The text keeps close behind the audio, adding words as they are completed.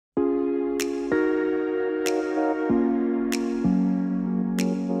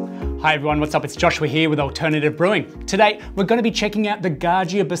Hi everyone, what's up? It's Joshua here with Alternative Brewing. Today, we're going to be checking out the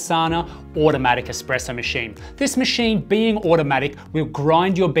Gaggia Besana automatic espresso machine. This machine, being automatic, will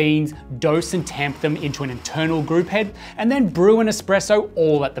grind your beans, dose and tamp them into an internal group head, and then brew an espresso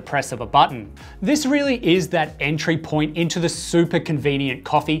all at the press of a button. This really is that entry point into the super convenient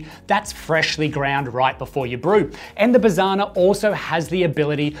coffee that's freshly ground right before you brew. And the Besana also has the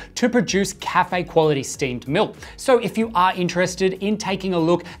ability to produce cafe quality steamed milk. So if you are interested in taking a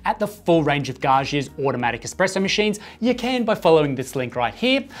look at the full range of Gaggia's automatic espresso machines, you can by following this link right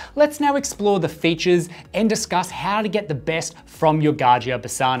here. Let's now explore the features and discuss how to get the best from your Gaggia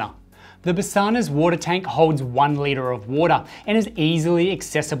Besana. The Besana's water tank holds 1 litre of water and is easily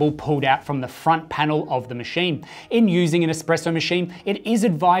accessible pulled out from the front panel of the machine. In using an espresso machine, it is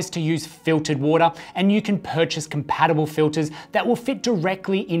advised to use filtered water, and you can purchase compatible filters that will fit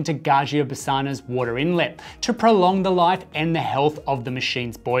directly into Gaggia Besana's water inlet to prolong the life and the health of the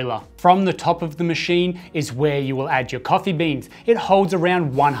machine's boiler. From the top of the machine is where you will add your coffee beans. It holds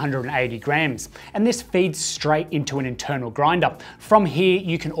around 180 grams, and this feeds straight into an internal grinder. From here,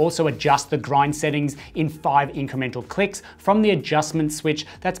 you can also adjust the grind settings in 5 incremental clicks from the adjustment switch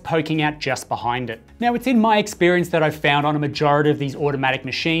that's poking out just behind it. Now, it's in my experience that I've found on a majority of these automatic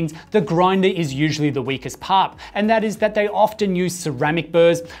machines, the grinder is usually the weakest part, and that is that they often use ceramic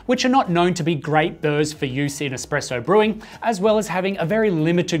burrs, which are not known to be great burrs for use in espresso brewing, as well as having a very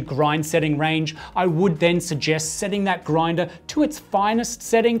limited grind setting range. I would then suggest setting that grinder to its finest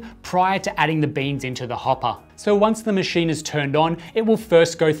setting prior to adding the beans into the hopper. So once the machine is turned on, it will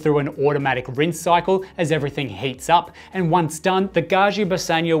first go through an automatic rinse cycle as everything heats up. And once done, the Gaggia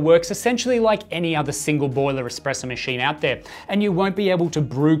Besana works essentially like any other single boiler espresso machine out there. And you won't be able to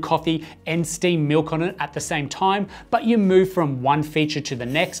brew coffee and steam milk on it at the same time, but you move from one feature to the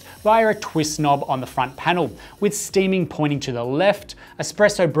next via a twist knob on the front panel, with steaming pointing to the left,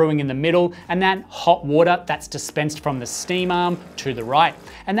 espresso brewing in the middle, and that hot water that's dispensed from the steam arm to the right.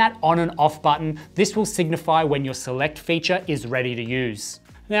 And that on and off button, this will signify when your select feature is ready to use.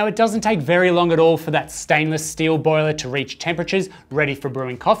 Now, it doesn't take very long at all for that stainless steel boiler to reach temperatures ready for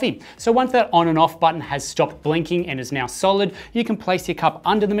brewing coffee. So once that on and off button has stopped blinking and is now solid, you can place your cup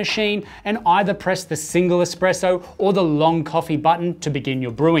under the machine and either press the single espresso or the long coffee button to begin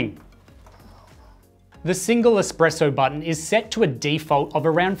your brewing. The single espresso button is set to a default of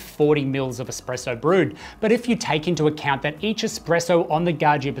around 40 mils of espresso brewed, but if you take into account that each espresso on the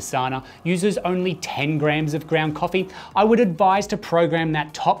Gaggia Besana uses only 10 grams of ground coffee, I would advise to program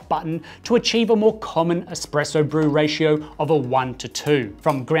that top button to achieve a more common espresso brew ratio of a 1:2,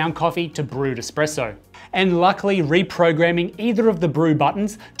 from ground coffee to brewed espresso. And luckily, reprogramming either of the brew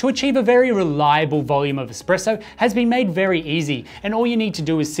buttons to achieve a very reliable volume of espresso has been made very easy, and all you need to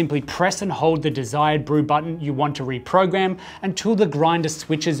do is simply press and hold the desired brew button you want to reprogram until the grinder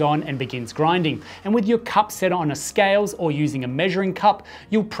switches on and begins grinding. And with your cup set on a scales or using a measuring cup,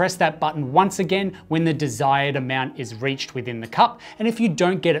 you'll press that button once again when the desired amount is reached within the cup, and if you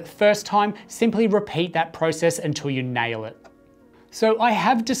don't get it first time, simply repeat that process until you nail it. So I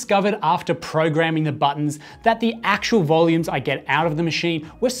have discovered after programming the buttons that the actual volumes I get out of the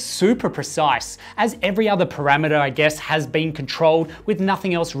machine were super precise, as every other parameter, I guess, has been controlled with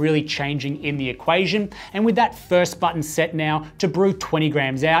nothing else really changing in the equation. And with that first button set now to brew 20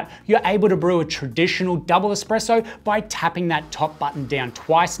 grams out, you're able to brew a traditional double espresso by tapping that top button down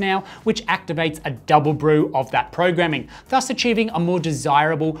twice now, which activates a double brew of that programming, thus achieving a more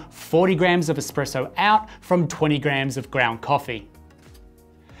desirable 40 grams of espresso out from 20 grams of ground coffee.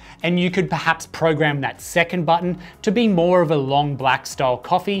 And you could perhaps program that second button to be more of a long black style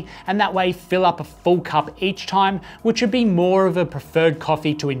coffee, and that way fill up a full cup each time, which would be more of a preferred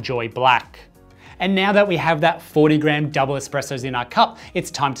coffee to enjoy black. And now that we have that 40 gram double espressos in our cup, it's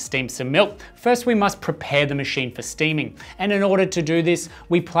time to steam some milk. First, we must prepare the machine for steaming. And in order to do this,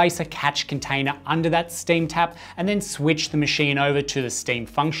 we place a catch container under that steam tap and then switch the machine over to the steam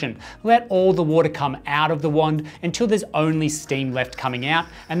function. Let all the water come out of the wand until there's only steam left coming out,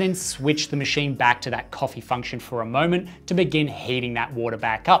 and then switch the machine back to that coffee function for a moment to begin heating that water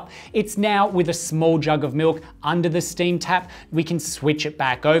back up. It's now with a small jug of milk under the steam tap, we can switch it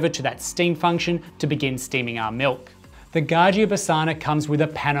back over to that steam function to begin steaming our milk. The Gaggia Besana comes with a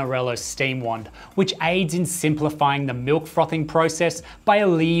pannarello steam wand, which aids in simplifying the milk frothing process by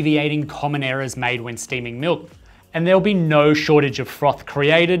alleviating common errors made when steaming milk. And there'll be no shortage of froth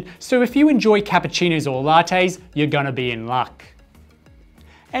created, so if you enjoy cappuccinos or lattes, you're gonna be in luck.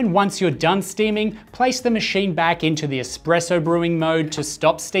 And once you're done steaming, place the machine back into the espresso brewing mode to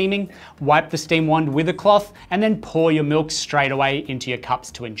stop steaming, wipe the steam wand with a cloth, and then pour your milk straight away into your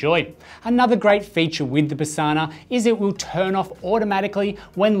cups to enjoy. Another great feature with the Besana is it will turn off automatically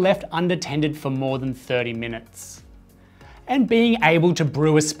when left unattended for more than 30 minutes. And being able to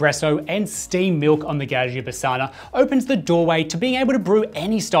brew espresso and steam milk on the Gaggia Besana opens the doorway to being able to brew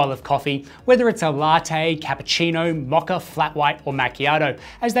any style of coffee, whether it's a latte, cappuccino, mocha, flat white, or macchiato,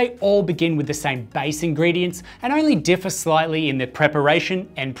 as they all begin with the same base ingredients and only differ slightly in their preparation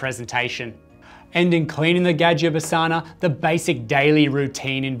and presentation. And in cleaning the Gaggia Besana, the basic daily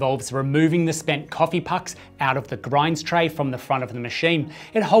routine involves removing the spent coffee pucks out of the grinds tray from the front of the machine.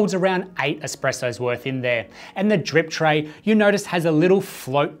 It holds around 8 espressos worth in there. And the drip tray, you notice, has a little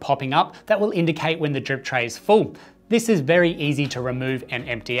float popping up that will indicate when the drip tray is full. This is very easy to remove and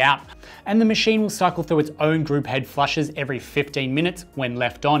empty out. And the machine will cycle through its own group head flushes every 15 minutes when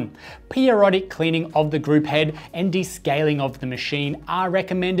left on. Periodic cleaning of the group head and descaling of the machine are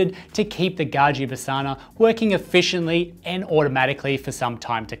recommended to keep the Gaggia Besana working efficiently and automatically for some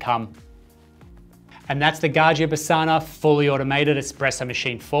time to come. And that's the Gaggia Besana fully automated espresso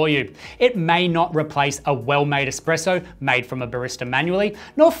machine for you. It may not replace a well-made espresso made from a barista manually,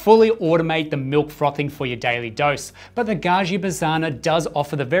 nor fully automate the milk frothing for your daily dose, but the Gaggia Besana does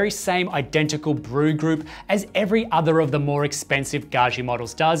offer the very same identical brew group as every other of the more expensive Gaggia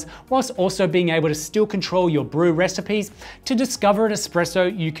models does, whilst also being able to still control your brew recipes to discover an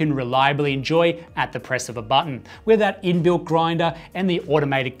espresso you can reliably enjoy at the press of a button. With that inbuilt grinder and the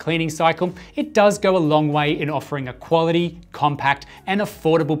automated cleaning cycle, it does go a long way in offering a quality, compact, and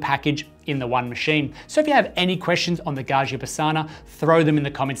affordable package in the one machine. So if you have any questions on the Gaggia Besana, throw them in the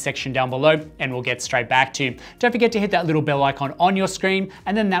comments section down below and we'll get straight back to you. Don't forget to hit that little bell icon on your screen,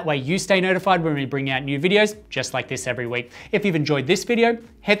 and then that way you stay notified when we bring out new videos just like this every week. If you've enjoyed this video,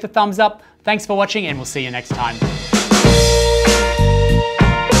 hit the thumbs up. Thanks for watching and we'll see you next time.